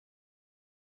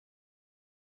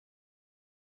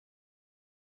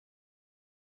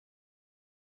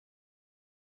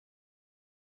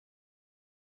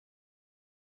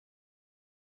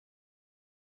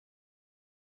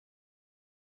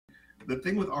the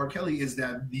thing with R. Kelly is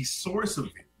that the source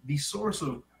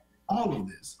of all of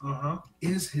this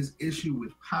is his issue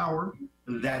with power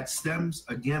that stems,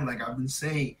 again, like I've been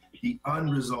saying, the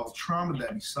unresolved trauma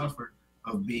that he suffered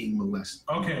of being molested.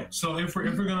 Okay, so if we're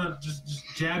gonna just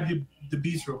jab you the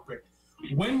beast real quick,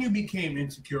 when you became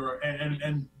insecure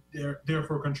and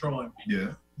therefore controlling,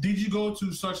 did you go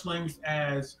to such lengths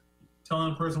as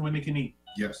telling a person when they can eat?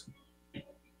 Yes.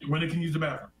 When they can use the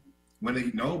bathroom?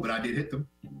 No, but I did hit them.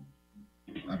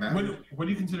 What do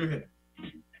you consider hitting?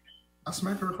 I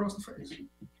smacked her across the face.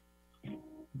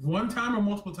 One time or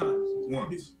multiple times?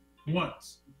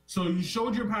 Once. So you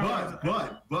showed your power.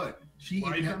 But she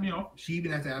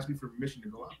even had to ask me for permission to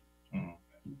go out.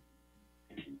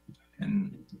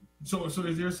 And so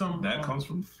is there some that comes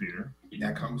from fear?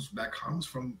 That comes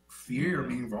from fear of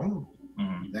being vulnerable.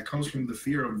 That comes from the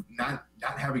fear of not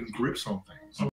having grips on things.